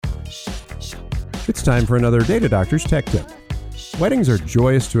It's time for another Data Doctor's Tech Tip. Weddings are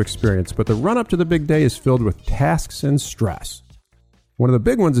joyous to experience, but the run-up to the big day is filled with tasks and stress. One of the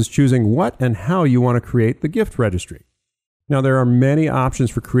big ones is choosing what and how you want to create the gift registry. Now, there are many options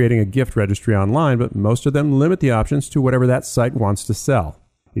for creating a gift registry online, but most of them limit the options to whatever that site wants to sell.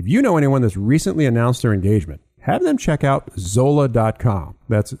 If you know anyone that's recently announced their engagement, have them check out Zola.com.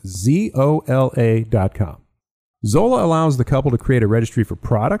 That's Zola.com. Zola allows the couple to create a registry for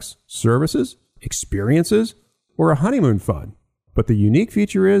products, services, experiences, or a honeymoon fund. But the unique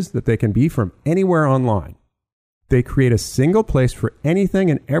feature is that they can be from anywhere online. They create a single place for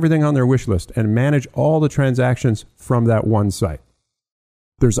anything and everything on their wish list and manage all the transactions from that one site.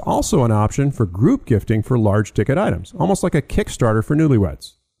 There's also an option for group gifting for large ticket items, almost like a Kickstarter for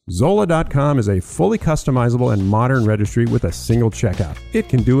newlyweds. Zola.com is a fully customizable and modern registry with a single checkout. It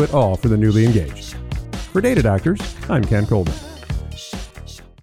can do it all for the newly engaged. For Data Doctors, I'm Ken Coleman.